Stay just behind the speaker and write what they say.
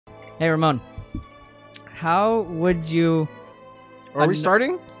Hey, Ramon. How would you... Are we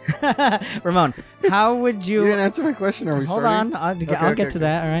starting? Ramon, how would you... You didn't answer my question. Are we Hold starting? on. I'll get to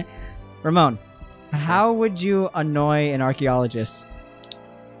that, all right? Ramon, how would you annoy an archaeologist?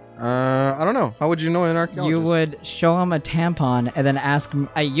 I don't know. How would you know an archaeologist? You would show him a tampon and then ask him...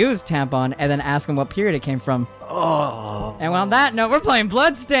 a used tampon and then ask him what period it came from. Oh. And on that note, we're playing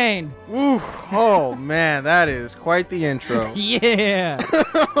Bloodstained. Ooh. Oh, man. That is quite the intro. Yeah.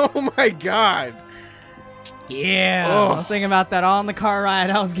 Oh, my God. Yeah. Oh. I was thinking about that all in the car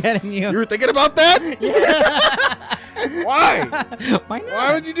ride I was getting you. You were thinking about that? Yeah. Why? Why not?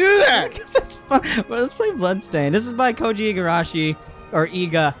 Why would you do that? Because it's fun. Well, let's play Bloodstained. This is by Koji Igarashi, or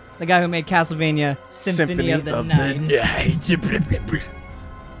Iga, the guy who made Castlevania Symphony of the Night.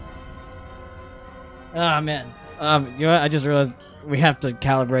 Oh man. You know what? I just realized we have to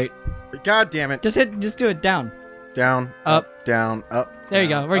calibrate. God damn it. Just do it down. Down, up, down, up. There you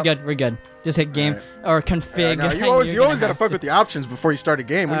down, go. We're up. good. We're good. Just hit game or config. No, you always gotta fuck with the options before you start a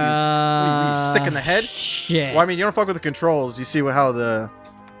game. What are you sick in the head? Shit. Well, I mean, you don't fuck with the controls. You see how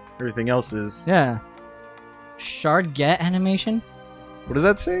everything else is. Yeah. Shard get animation? What does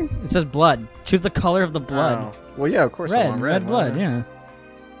that say? It says blood. Choose the color of the blood. Oh. Well, yeah, of course. I want Red blood, yeah.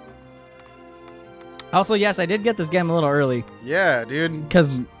 Also, yes, I did get this game a little early. Yeah, dude.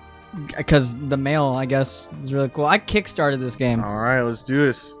 Because the mail, I guess, is really cool. I kickstarted this game. All right, let's do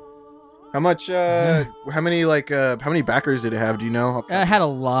this. How much? How many backers did it have? Do you know? I had a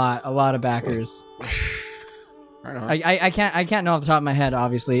lot of backers. Right on. I can't know off the top of my head,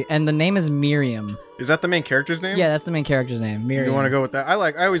 obviously. And the name is Miriam. Is that the main character's name? Yeah, that's the main character's name. Miriam. You want to go with that?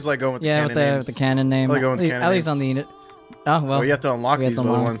 I always like going with the canon names. with the canon name. I like going with the canon At least names. on the unit. Oh well. Oh, you have to unlock these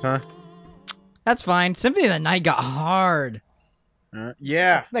little ones, huh? That's fine. Symphony of the Night got hard.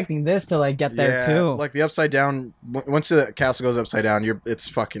 Yeah. I'm expecting this to like get there too. Like the upside down. Once the castle goes upside down, it's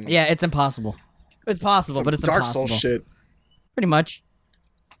fucking. Yeah, it's impossible. It's possible, but it's Dark impossible. Souls shit. Pretty much.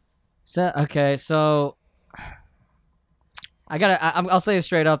 So okay, so I'll say it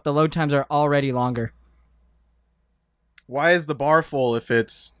straight up. The load times are already longer. Why is the bar full if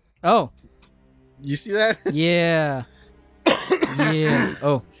it's? Oh. You see that? Yeah. Yeah.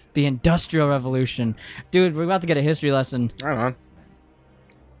 Oh, the Industrial Revolution, dude. We're about to get a history lesson. Right on.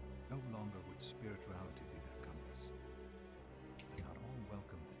 No longer would spirituality be their compass. But not all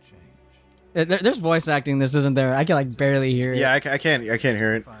welcome the change. There's voice acting. This isn't there. I can like barely hear it. Yeah, I can't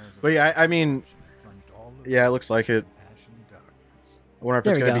hear it. But yeah, I mean, yeah, it looks like it. I wonder if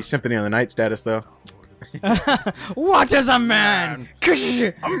it's gonna be Symphony of the Night status though. What is a man?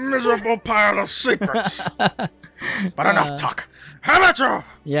 A miserable pile of secrets. But enough talk. How about you?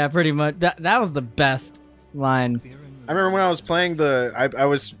 Yeah, pretty much. That was the best line. I remember when I was playing I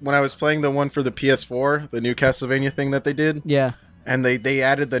was playing the one for the PS4, the new Castlevania thing that they did. Yeah. And they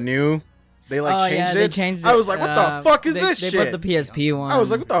added the new. They changed it. They changed it. I was like, what the fuck is this shit? They put the PSP one. I was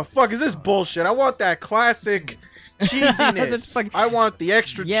like, what the fuck is this bullshit? I want that classic cheesiness. I want the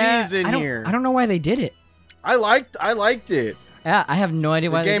extra cheese in here. I don't know why they did it. I liked it. Yeah, I have no idea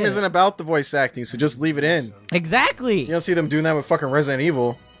why they did it. The game isn't about the voice acting, so just leave it in. Exactly. You don't see them doing that with fucking Resident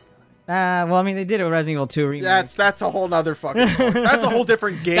Evil. Well, I mean, they did it with Resident Evil 2 remake. That's a whole nother fucking. That's a whole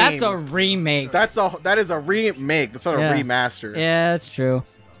different game. That's a remake. That is a remake. That's not a remaster. Yeah, that's true.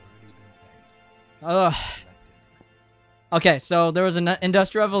 Ugh. Okay, so there was an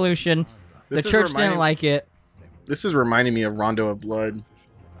Industrial Revolution. The church didn't like it. This is reminding me of Rondo of Blood.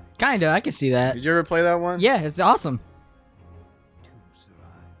 Kinda, I can see that. Did you ever play that one? Yeah, it's awesome.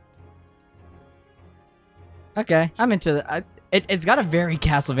 Okay, I'm into it. It's got a very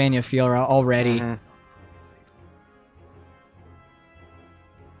Castlevania feel already. Mm-hmm.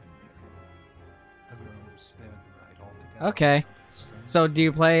 Okay. So do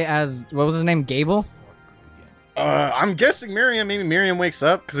you play as, what was his name, Gable? I'm guessing Miriam. Maybe Miriam wakes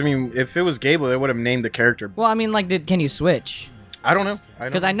up. Because, I mean, if it was Gable, they would have named the character. Well, I mean, like, can you switch? I don't know.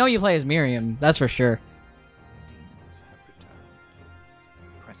 Because I know you play as Miriam. That's for sure.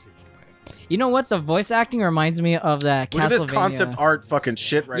 You know what? The voice acting reminds me of that Castlevania. Look at this concept art fucking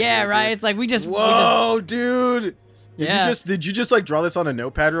shit right yeah, here, right? dude. It's like we just... Whoa, dude! Did you just like draw this on a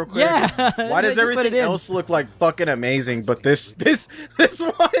notepad real quick? Yeah. Why does everything else look like fucking amazing, but this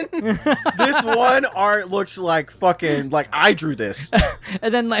one art looks like fucking like I drew this.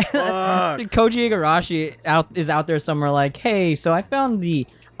 And then like Koji Igarashi is out there somewhere like, hey, so I found the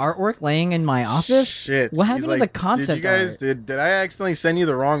artwork laying in my office. Shit. What happened to the concept? Did you guys did I accidentally send you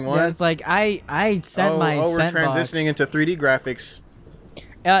the wrong one? Yeah, it's like I sent my. Oh, we're transitioning into 3D graphics.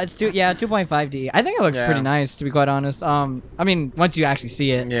 It's 2.5D. I think it looks pretty nice, to be quite honest. I mean, once you actually see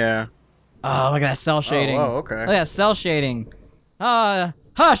it. Yeah. Oh, look at that cell shading. Oh, okay. Look at that cell shading.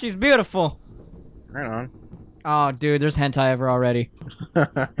 Ha! She's beautiful. Right on. Oh, dude, there's hentai of her already.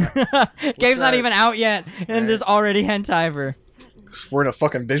 Game's not even out yet, and there's already hentai of her. We're in a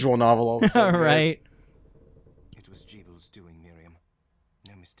fucking visual novel all of a sudden. Right. It was Jabel's doing, Miriam.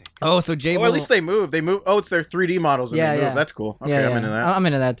 No mistake. Oh, so Jabel. Or at least they move. They move. Oh, it's their 3D models and they move. Yeah. That's cool. Okay, Yeah, I'm into that. I'm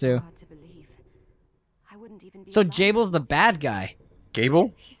into that too. Hard to believe. I wouldn't even be So alive. Jabel's the bad guy.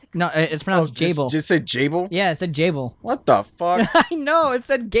 Gable? He's a No, it's pronounced Jabel. Did it say Jable? Yeah, it said Jabel. What the fuck? I know, it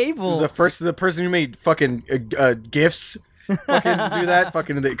said Gable. Is the person who made fucking GIFs fucking do that?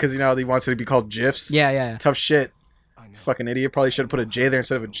 Fucking, because, you know, he wants it to be called GIFs? Yeah. Tough shit. I know. Fucking idiot. Probably should have put a J there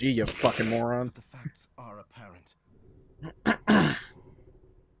instead of a G, you fucking moron. But the facts are apparent. And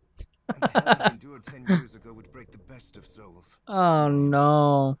the hell he endured 10 years ago would break the best of souls. Oh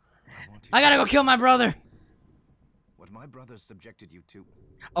no. want you I to gotta go kill my brother. What my brothers subjected you to.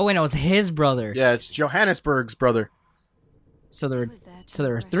 Oh wait, no, it's his brother. Yeah, it's Johannesburg's brother. So there I were was there so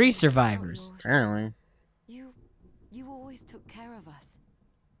there were transgressing 3 without survivors. yours. Apparently. You always took care of us.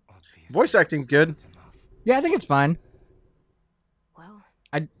 Obviously, Voice acting good. not enough. Yeah, I think it's fine. Well,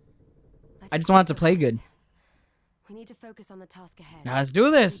 I let's just want it to focus. play good. We need to focus on the task ahead. Now let's do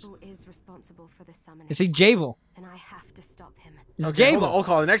this. Jabel is responsible for the summoning. You see, Jabel. and I have to stop him. It's Okay, Jabel. hold on, I'll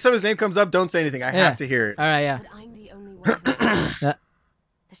call it. Next time his name comes up, don't say anything. I Yeah. have to hear it. All right, yeah. But I'm the only one. Who Yeah.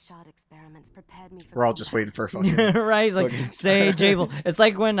 The shard experiments prepared me for. We're all just waiting combat. for fucking... Right? It's like, Fucking- say Jabel. It's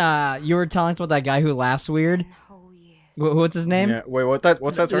like when you were telling us about that guy who laughs weird. 10 whole years. What's his name? Yeah, wait, what's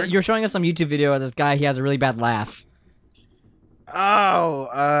that, sorry? You're showing us some YouTube video of this guy. He has a really bad laugh.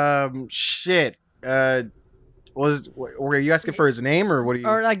 Oh, shit. Were you asking for his name, or what are you...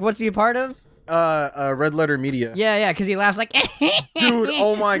 Or like, what's he a part of? Red Letter Media. Yeah, because he laughs like. Dude,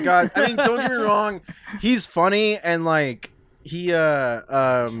 oh my god. I mean, don't get me wrong. He's funny, and, like, he, Had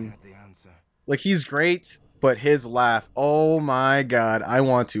the answer. like, he's great, but his laugh, oh my god, I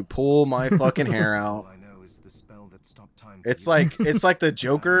want to pull my fucking hair All out. I know is the spell that stopped time. It's like the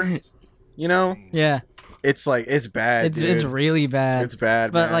Joker, you know? Yeah, It's like, it's bad, it's dude. really bad. It's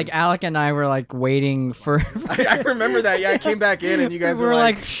bad, But man. like Alec and I were like waiting for. I remember that. Yeah, I came back in, and you guys we were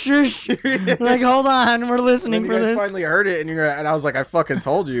like, shush. Like, hold on, we're and listening then you for guys this. finally heard it, and I was like, I fucking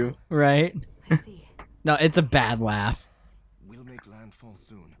told you. Right? I see. No, it's a bad laugh. We'll make landfall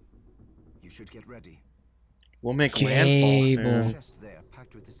soon. You should get ready. We'll make landfall Jable. soon. Chest there,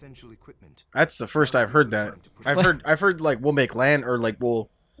 packed with essential equipment. That's the first I've heard that. I've heard like we'll make land, or like we'll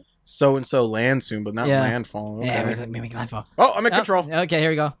so and so land soon, but not Yeah. landfall. Okay. Yeah, we make landfall. Oh, I'm in Oh, control. Okay, here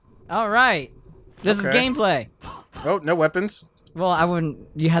we go. All right, this is Okay. gameplay. Oh, no weapons. Well, I wouldn't.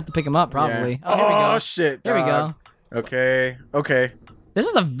 You had to pick him up probably. Yeah. Oh, here we go. Shit. There we dog. go. Okay. Okay. This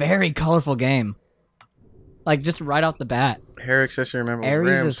is a very colorful game. Like just right off the bat. Hair accessory member. Ares'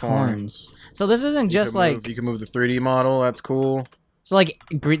 Ram's horns. So this isn't just like you can move the 3D model. That's cool. so like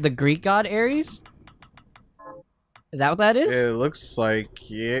the Greek god Ares. Is that what that is? It looks like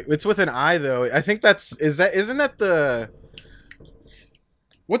it's with an eye though. I think isn't that the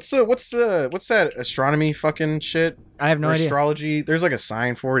what's that astronomy fucking shit? I have no Or idea. astrology. There's like a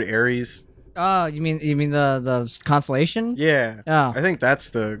sign for it. Aries. Oh, you mean the constellation? Yeah. Oh. I think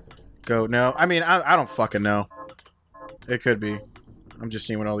that's the goat. No, I mean I don't fucking know. It could be. I'm just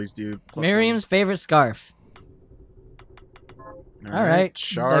seeing what all these do. Plus Miriam's favorite scarf. one. All right.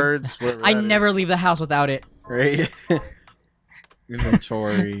 Shards. whatever I that never is. leave the house without it. Right.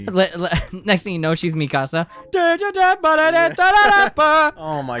 Inventory. Next thing you know, she's Mikasa.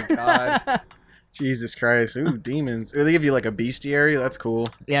 Oh my god. Jesus Christ. Ooh, demons. Ooh, they give you like a bestiary. That's cool.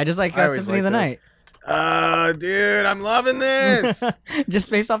 Yeah, just like I always Symphony of the like Night. Dude, I'm loving this.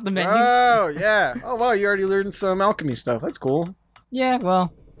 Just based off the menus. Oh, yeah. Oh, wow, you already learned some alchemy stuff. That's cool. Yeah,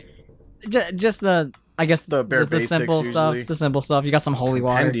 well, just the I guess The bare the simple basics, stuff. usually. The simple stuff. You got some holy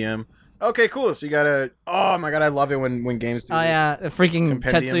water. Compendium. Okay, cool. So you gotta... Oh, my God, I love it when games do Oh this. yeah, the freaking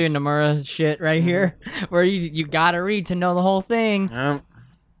Compendiums. Tetsuya Nomura shit right here, where you gotta read to know the whole thing. All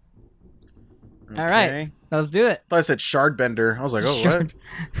right. Let's do it. I thought I said Shardbender. I was like, oh,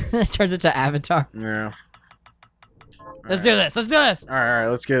 Sure. Turns into Avatar. what? Yeah. Let's do this. Let's do this. All right,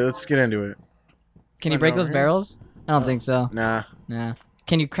 let's get into it. Can you break those barrels? I don't think so. Nah. Nah.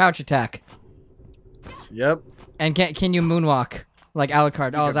 Can you crouch attack? Yep. And can you moonwalk like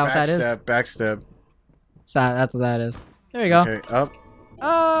Alucard? Oh, is that what that is? Backstep. So that's what that is. There you go. Okay, up.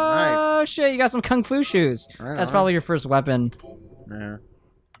 Oh shit! You got some kung fu shoes. Right That's on. probably your first weapon. Yeah.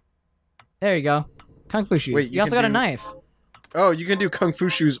 There you go. Kung fu shoes. Wait, you you also can got a do- knife. Oh, you can do kung fu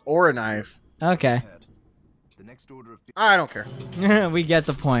shoes or a knife. Okay. Ahead. The next order of I don't care. We get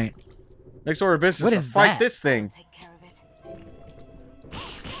the point. Next order of business What is is to fight that? this thing. Take care of it.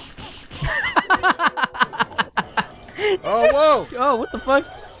 Oh, whoa! Oh, what the fuck?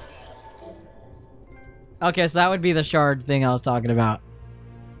 Okay, so that would be the shard thing I was talking about.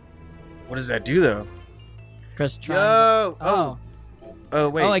 What does that do though? Chris, try. Yo! Oh. Oh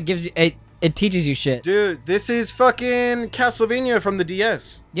wait. Oh, it gives you it teaches you shit. Dude, this is fucking Castlevania from the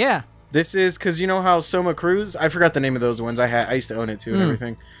DS. Yeah. This is because you know how Soma Cruz? I forgot the name of those ones. I used to own it too and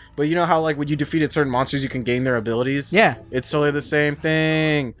everything. But you know how like when you defeated certain monsters, you can gain their abilities? Yeah. It's totally the same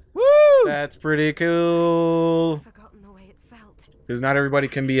thing. Woo! That's pretty cool. Forgotten the way it felt. Because not everybody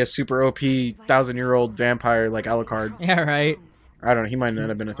can be a super OP 1,000-year-old vampire like Alucard. Yeah, right. I don't know. He might not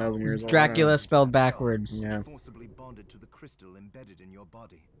have been 1,000 years old. Dracula spelled backwards. Yeah. Forcibly bonded to the crystal embedded in your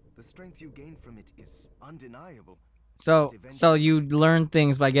body. The strength you gain from it is undeniable. So you learn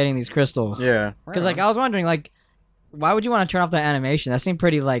things by getting these crystals. Yeah. Because like I was wondering like, why would you want to turn off that animation? That seemed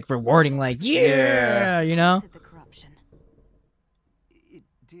pretty like rewarding. Like yeah. You know. The corruption. It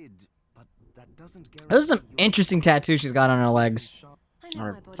did, but that doesn't Those are some guarantee your interesting tattoos she's got on her legs. I know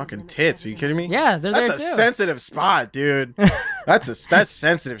Or my body's fucking limits tits. Are better you than kidding me? Yeah, they're That's there a too. sensitive spot, dude. That's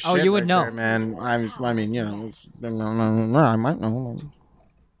sensitive shit. Oh, you would right know. there, man. I mean, you know, I might know.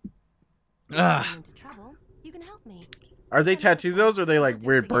 If I'm into trouble, you can help me. Are they tattoos those, or are they like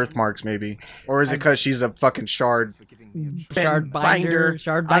weird birthmarks maybe? Or is it because she's a fucking shard for giving me a Shard binder.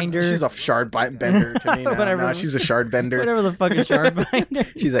 Shard binder. She's a shard bender to me now. Whatever. No, she's a shard bender. Whatever the fuck is shard binder.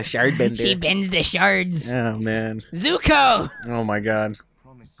 She's a shard bender. She bends the shards. Oh man. Zuko. Oh my god.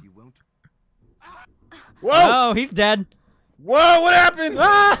 promise you won't. Whoa! Oh, he's dead. Whoa! What happened?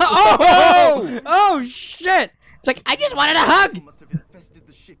 Ah, oh! Oh shit! It's like I just wanted a hug. Must have infested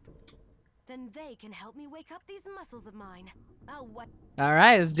the ship. Then they can help me wake up these muscles of mine. Oh, what? All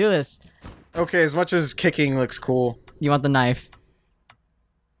right, let's do this. Okay, as much as kicking looks cool. You want the knife?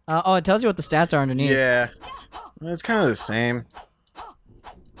 Oh, it tells you what the stats are underneath. Yeah. It's kind of the same.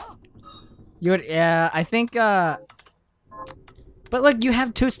 You would, yeah, I think. But like, you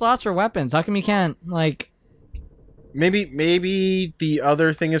have 2 slots for weapons. How come you can't like? Maybe the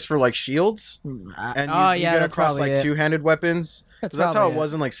other thing is for like shields, and you get that's across probably like it. two-handed weapons. That's That's how probably it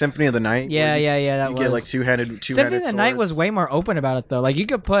was in like Symphony of the Night. Yeah, where you, that you was. get like two-handed Symphony of the Night was swords. way more open about it though. Like you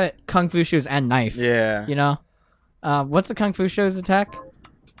could put kung fu shoes and knife. Yeah. You know. What's the kung fu shoes attack?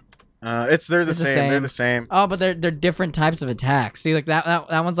 They're the It's the same. same. They're the same. Oh, but they're different types of attacks. See, like that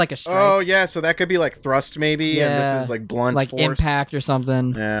one's like a strike, Oh yeah, so that could be like thrust maybe, and Yeah. this is like blunt like force. impact or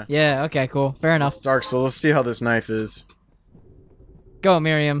something. Yeah. Yeah. Okay. Cool. Fair enough. It's Dark Souls. Let's see how this knife is. Go,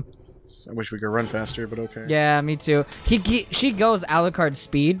 Miriam. I wish we could run faster, but okay. Yeah, me too. She goes Alucard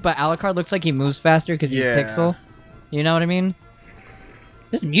speed, but Alucard looks like he moves faster because he's Yeah. Pixel. You know what I mean?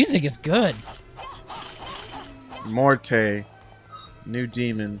 This music is good. Morte, new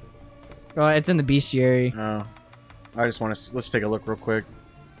demon. Oh, it's in the bestiary. Oh, I just want to. Let's take a look real quick.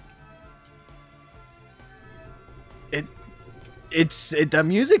 The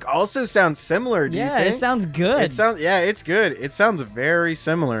music also sounds similar. Do you Yeah, think? it sounds good. It sounds. Yeah, it's good. It sounds very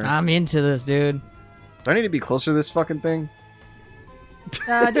similar. I'm into this, dude. Do I need to be closer to this fucking thing?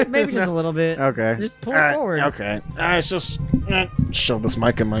 Just maybe just a little bit. Okay. Just pull it forward. Okay. It's just shove this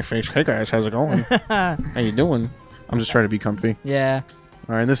mic in my face. Hey guys, how's it going? How you doing? I'm just trying to be comfy. Yeah.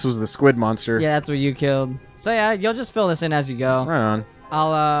 All right, this was the squid monster. Yeah, that's what you killed. So yeah, you'll just fill this in as you go. Right on.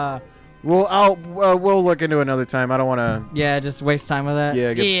 I'll We'll look into it another time. I don't want to. yeah, just waste time with that.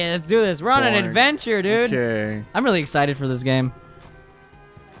 Yeah, get Yeah, let's do this. We're on an boring. adventure, dude. Okay. I'm really excited for this game.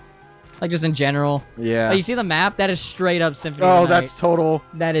 Like just in general. Yeah. Oh, you see the map? That is straight up Symphony of Oh, the Night. that's total.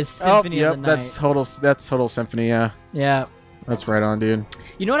 That is Symphony yep, of the Night. that's total. That's total symphony. Yeah, Yeah. that's right on, dude.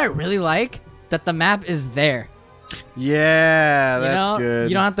 You know what I really like? That the map is there. Yeah, You that's know? good.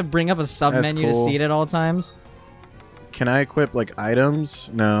 You don't have to bring up a sub menu cool. to see it at all times. Can I equip like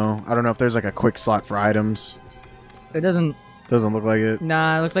items? No, I don't know if there's like a quick slot for items. It doesn't. Doesn't look like it.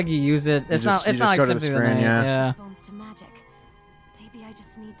 Nah, it looks like you use it. It's just- not. you It's not just like go to the Symphony of the screen, Night. yeah. Responds to magic. Maybe I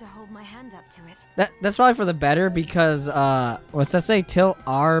just need to hold my hand up to it. That's probably for the better because what's that say? Tilt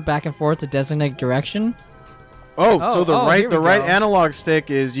R back and forth to designate direction. Oh, Oh, so the oh, right here we the right go. analog stick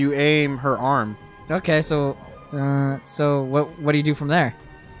is you aim her arm. Okay, so what do you do from there?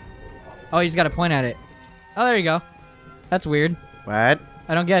 Oh, you just got to point at it. Oh, there you go. That's weird. What?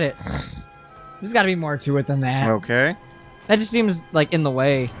 I don't get it. There's got to be more to it than that. Okay. That just seems like in the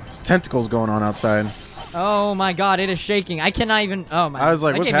way. There's tentacles going on outside. Oh my god, it is shaking. I cannot even. Oh my. I was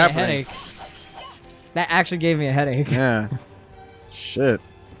like, that what's gave me happening? a headache. That actually gave me a headache. Yeah. Shit.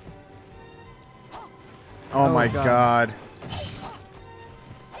 Oh, Oh, my God.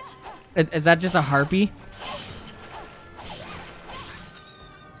 god. Is that just a harpy?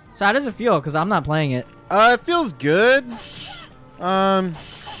 So how does it feel? Because I'm not playing it. It feels good.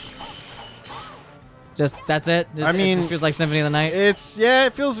 Just that's it. I mean, it just feels like Symphony of the Night. It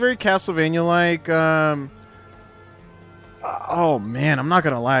feels very Castlevania-like. Oh man, I'm not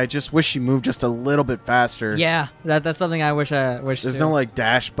gonna lie. I just wish she moved just a little bit faster. Yeah, that's something I wish. There's no like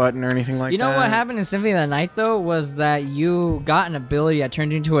dash button or anything like that. You know what happened in Symphony of the Night though was that you got an ability that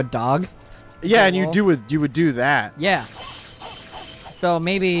turned you into a dog. Yeah, and you would do that. Yeah. So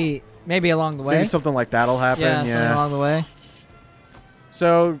maybe along the way. Maybe something like that'll happen. Yeah, something along the way.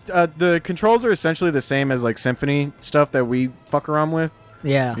 So the controls are essentially the same as like Symphony stuff that we fuck around with.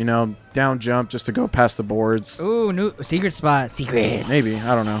 Yeah. You know, down jump just to go past the boards. Ooh, new secret spot. Secrets. Maybe.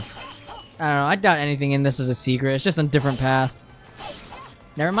 I don't know. I doubt anything in this is a secret. It's just a different path.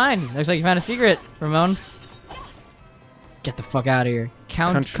 Never mind. Looks like you found a secret, Ramon. Get the fuck out of here.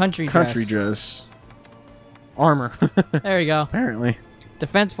 Country dress. Armor. There we go. Apparently.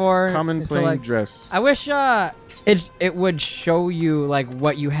 Defense 4. Common plain dress. I wish it would show you like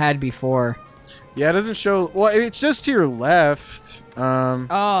what you had before. Yeah, it doesn't show. Well, it's just to your left.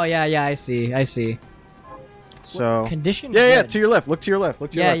 Oh yeah, I see. So condition. Yeah, to your left. Look to your left.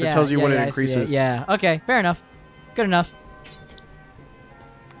 Look to your left. It tells you what it increases. Yeah. Okay. Fair enough. Good enough.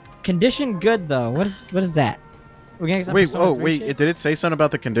 Condition good though. What is that? We're getting some wait. Did it say something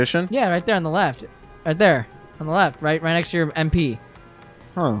about the condition? Yeah, right there on the left. Right there on the left. Right next to your MP.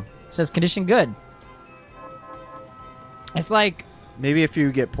 Huh. It says condition good. It's like. Maybe if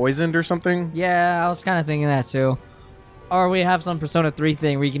you get poisoned or something? Yeah, I was kind of thinking that too. Or we have some Persona 3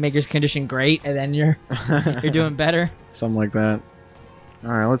 thing where you can make your condition great and then you're doing better. Something like that.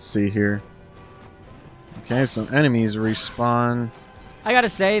 Alright, let's see here. Okay, some enemies respawn. I gotta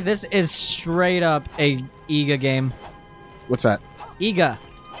say, this is straight up a Iga game. What's that? Iga.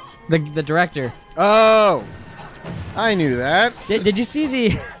 The director. Oh! I knew that. Did you see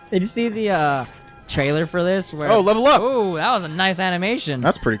the trailer for this? Where, level up! Oh, that was a nice animation.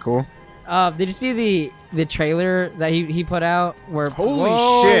 That's pretty cool. Did you see the trailer that he put out? Where holy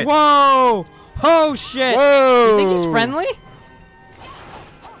shit! Whoa! Oh shit! Whoa! You think he's friendly?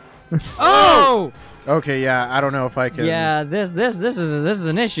 Oh! Okay, yeah, I don't know if I can. Yeah, this is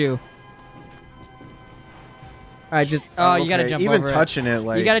an issue. All right, just you gotta jump over it. Even touching it,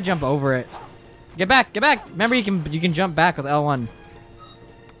 like you gotta jump over it. Get back! Remember, you can jump back with L1.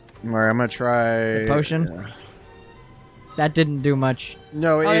 Alright, I'm gonna try the potion. That didn't do much.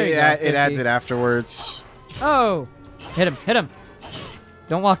 No, it adds it afterwards. Oh, hit him!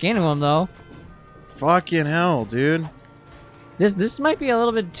 Don't walk into him though. Fucking hell, dude. This might be a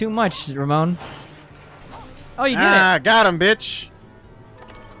little bit too much, Ramon. Oh, you did it! Got him, bitch.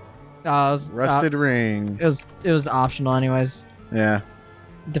 Rusted ring. It was optional, anyways. Yeah.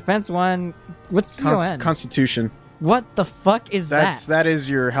 Defense 1. What's CON? Constitution. What the fuck is that? That is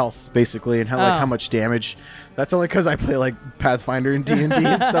your health, basically, and how much damage. That's only because I play like Pathfinder and D&D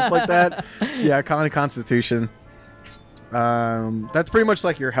and stuff like that. Yeah, Constitution. That's pretty much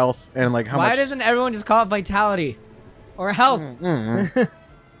like your health and like how much. Why doesn't everyone just call it vitality or health? I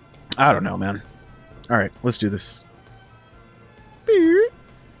don't know, man. All right, let's do this.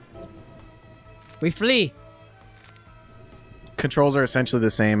 We flee. Controls are essentially the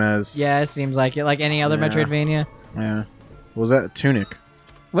same as. Yeah, it seems like it. Like any other Metroidvania. Yeah. What was that? A tunic.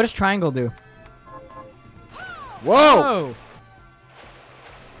 What does triangle do? Whoa!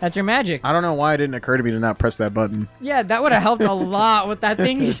 That's your magic. I don't know why it didn't occur to me to not press that button. Yeah, that would have helped a lot with that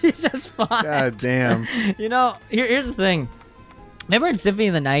thing you just fought. God damn. You know, here's the thing. Remember in Symphony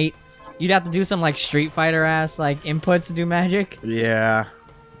of the Night, you'd have to do some like Street Fighter ass like inputs to do magic? Yeah.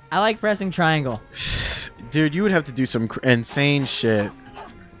 I like pressing triangle. Dude, you would have to do some insane shit.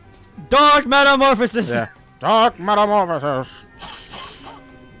 Dark Metamorphosis! Yeah. Dark Metamorphosis.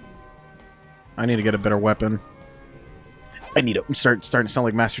 I need to get a better weapon. I'm starting to sound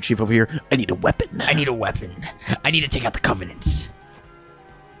like Master Chief over here. I need a weapon. I need to take out the Covenants.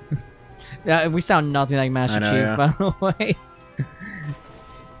 Yeah, we sound nothing like Master Chief, by the way.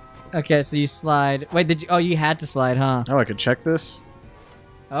 Okay, so you slide. Wait, did you? Oh, you had to slide, huh? Oh, I could check this.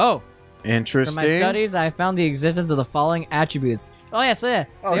 Oh. Interesting. For my studies, I found the existence of the following attributes. Oh, yes, yeah.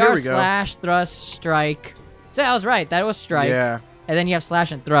 Oh, they here are we go. slash, thrust, strike. So I was right. That was strike. Yeah. And then you have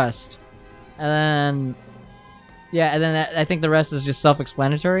slash and thrust. And then... Yeah, and then I think the rest is just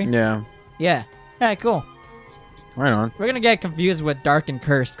self-explanatory. Yeah. Yeah. All right, cool. Right on. We're going to get confused with Dark and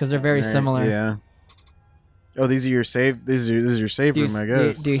Cursed because they're very similar. Yeah. Oh, these are your save. This is your save room, I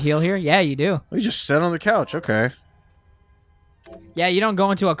guess. Do you heal here? Yeah, you do. Oh, you just sit on the couch. Okay. Yeah, you don't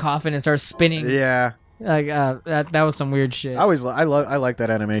go into a coffin and start spinning. Yeah. Like that was some weird shit. I like that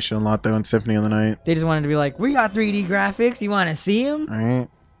animation a lot though in Symphony of the Night. They just wanted to be like, we got 3D graphics. You want to see them? All right.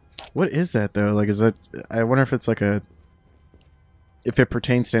 What is that though? Like, is that? I wonder if it's like a. if it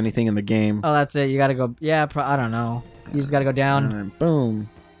pertains to anything in the game. Oh, that's it. You gotta go. Yeah, I don't know. You just gotta go down. And then boom.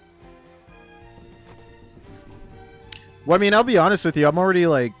 Well, I mean, I'll be honest with you. I'm already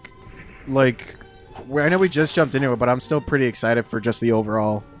like, I know we just jumped into it, but I'm still pretty excited for just the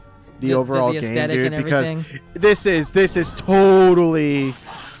overall, overall game, dude. Because this is totally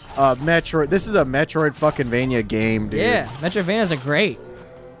Metroid. This is a Metroid fucking Vania game, dude. Yeah, Metroidvanias are great.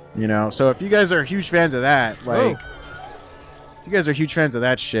 You know, so if you guys are huge fans of that, like, if you guys are huge fans of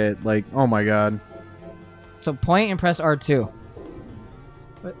that shit, like, oh my god. So point and press R2.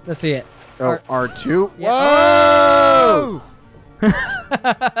 Let's see it. Oh, R2? Yeah. Whoa!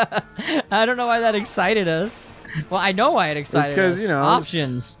 I don't know why that excited us. Well, I know why it excited us. It's because, you know,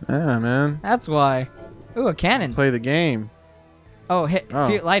 options. Yeah, man. That's why. Ooh, a cannon. Play the game. Oh,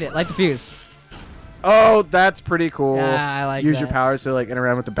 light it. Light the fuse. Oh, that's pretty cool. Yeah, I like Use that. your powers to like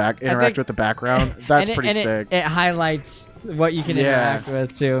interact with the background. That's pretty sick. It highlights what you can interact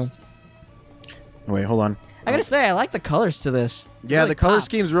with too. Wait, hold on. I gotta say, I like the colors to this. Yeah, really the color pops.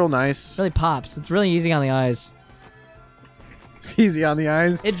 scheme's real nice. It really pops. It's really easy on the eyes. It's easy on the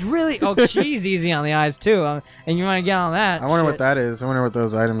eyes. It's really she's easy on the eyes too. And you want to get on that. I wonder what that is. I wonder what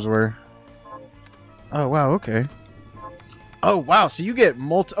those items were. Oh wow, okay. Oh wow, so you get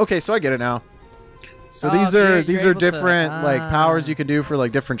Okay, so I get it now. So these are different like powers you can do for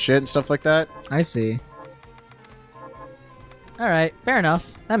like different shit and stuff like that. I see. All right, fair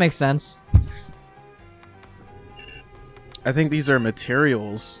enough. That makes sense. I think these are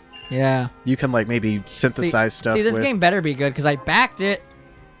materials. Yeah. You can like maybe synthesize stuff. See, this with. game better be good because I backed it.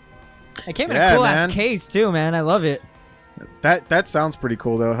 It came in a cool ass case too, man. I love it. That sounds pretty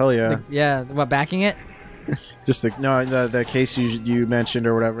cool though. Hell yeah. What, backing it? Just the case you mentioned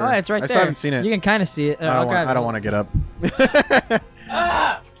or whatever. Oh, it's right there. I still haven't seen it. You can kind of see it. I don't want to get up.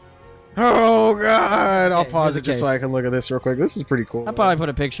 Oh god! I'll pause it just so I can look at this real quick. This is pretty cool. I'll probably put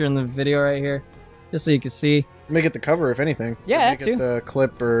a picture in the video right here, just so you can see. Make it the cover, if anything. Yeah, make it the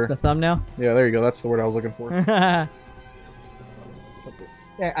clip or the thumbnail. Yeah, there you go. That's the word I was looking for. Put this.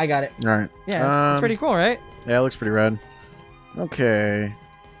 Yeah, I got it. All right. Yeah, it's pretty cool, right? Yeah, it looks pretty rad. Okay.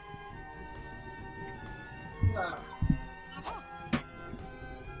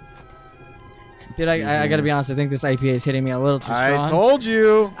 Dude, I gotta be honest. I think this IPA is hitting me a little too strong. I told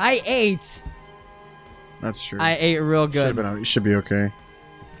you. I ate. That's true. I ate real good. It should be okay.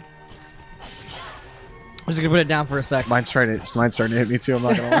 I'm just gonna put it down for a sec. Mine's starting to hit me too. I'm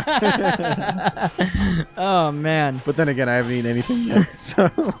not gonna lie. Oh man. But then again, I haven't eaten anything yet.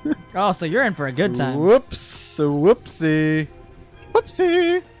 So. Oh, so you're in for a good time. Whoops. Whoopsie.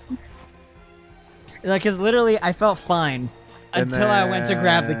 Whoopsie. Like, cause literally, I felt fine until I went to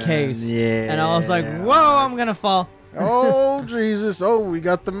grab the case. Yeah. And I was like, whoa, I'm gonna fall. Oh Jesus! Oh, we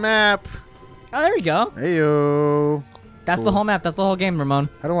got the map. Oh, there we go. Heyo. That's Cool. the whole map. That's the whole game, Ramon.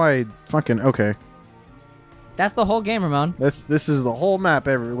 How do I fucking okay? That's the whole game, Ramon. This is the whole map,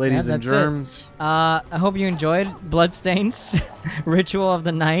 ladies and germs. I hope you enjoyed Bloodstained, Ritual of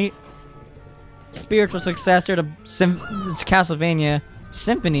the Night, spiritual successor to Castlevania,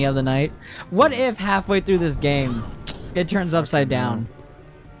 Symphony of the Night. What if halfway through this game, it turns upside down?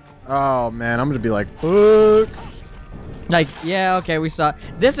 Oh man, I'm gonna be like, fuck. Like, yeah, okay, we saw.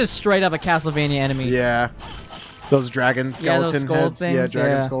 This is straight up a Castlevania enemy. Yeah, those dragon skeleton those skull heads. things, Yeah,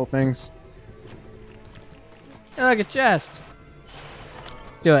 dragon skull things. Look, a chest.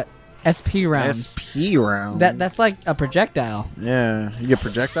 Let's do it. SP rounds. SP rounds. That's like a projectile. Yeah, you get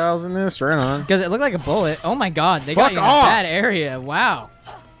projectiles in this, right on. Because it looked like a bullet. Oh my god, they got you in a bad area. Wow.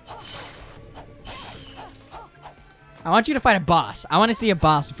 I want you to fight a boss. I want to see a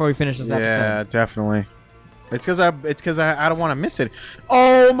boss before we finish this episode. Yeah, definitely. It's because I don't want to miss it.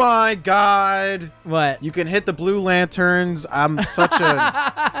 Oh my god! What? You can hit the blue lanterns. I'm such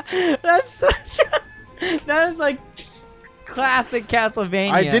a. That's such a. That is like classic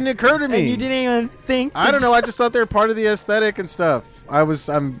Castlevania. It didn't occur to me. And you didn't even think. I don't know. I just thought they were part of the aesthetic and stuff.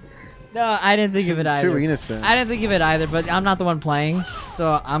 I'm. No, I didn't think of it either. Too innocent. I didn't think of it either, but I'm not the one playing,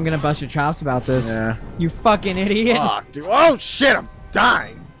 so I'm gonna bust your chops about this. Yeah. You fucking idiot. Fuck, dude. Oh shit! I'm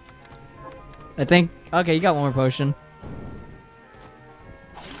dying. I think. Okay, you got one more potion.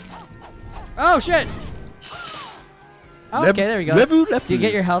 Oh shit! Oh, okay, there we go. Do you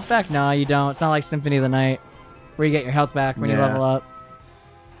get your health back? No, you don't. It's not like Symphony of the Night, where you get your health back when you level up.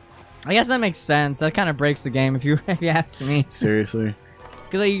 I guess that makes sense. That kind of breaks the game if you ask me. Seriously.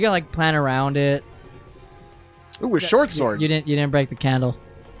 Because like, you gotta like plan around it. Ooh, a short sword. You didn't break the candle.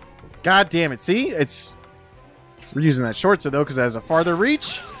 God damn it! See, we're using that short sword though because it has a farther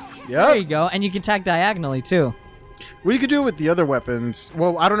reach. Yep. There you go, and you can attack diagonally too. Well, you could do it with the other weapons.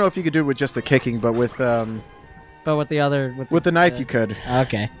 Well, I don't know if you could do it with just the kicking, but with But with the other... With the knife, you could.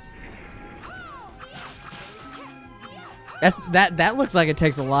 Okay. That looks like it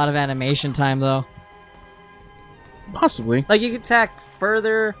takes a lot of animation time, though. Possibly. Like, you could attack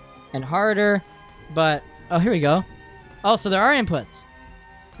further and harder, but... Oh, here we go. Oh, so there are inputs.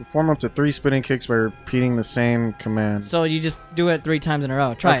 Perform up to 3 spinning kicks by repeating the same command. So you just do it 3 times in a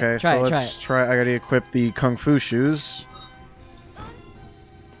row. Try it. Try it. Let's try. I gotta equip the Kung Fu shoes.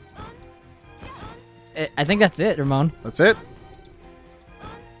 I think that's it, Ramon. That's it?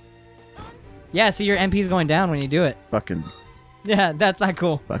 Yeah, see your MP's going down when you do it. Fucking... Yeah, that's not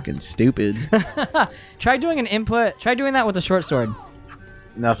cool. Fucking stupid. Try doing an input. Try doing that with a short sword.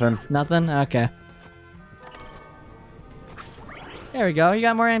 Nothing. Nothing? Okay. There we go. You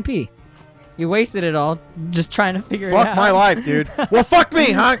got more MP. You wasted it all just trying to figure it out. Fuck my life, dude. Well, fuck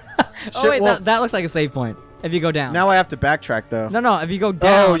me, huh? Oh, wait, that looks like a save point. If you go down. Now I have to backtrack, though. No, if you go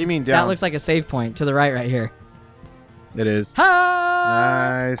down. Oh, you mean down. That looks like a save point to the right here. It is.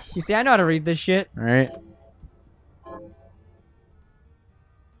 Ha! Nice. You see, I know how to read this shit. All right. All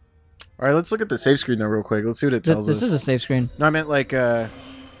right, let's look at the save screen, though, real quick. Let's see what it tells us. This is a save screen. No, I meant like,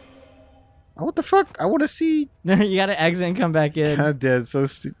 what the fuck? I want to see... You gotta exit and come back in. God damn, so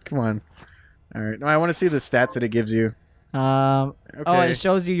come on. All right. No, I want to see the stats that it gives you. Okay. Oh, it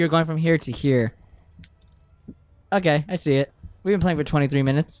shows you you're going from here to here. Okay, I see it. We've been playing for 23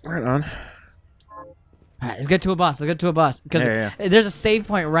 minutes. Right on. All right, let's get to a boss. Let's get to a boss. Because there's a save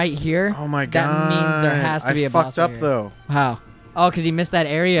point right here. Oh my god. That means there has to be a boss. I fucked up, though. How? Oh, because you missed that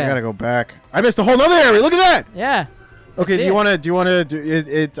area. I gotta go back. I missed a whole nother area. Look at that. Yeah. Okay. Do you want to do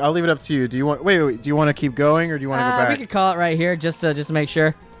it? I'll leave it up to you. Do you want? Wait. Do you want to keep going or do you want to go back? We could call it right here just to make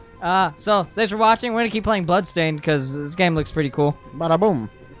sure. So thanks for watching. We're gonna keep playing Bloodstained because this game looks pretty cool. Bada boom.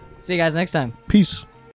 See you guys next time. Peace.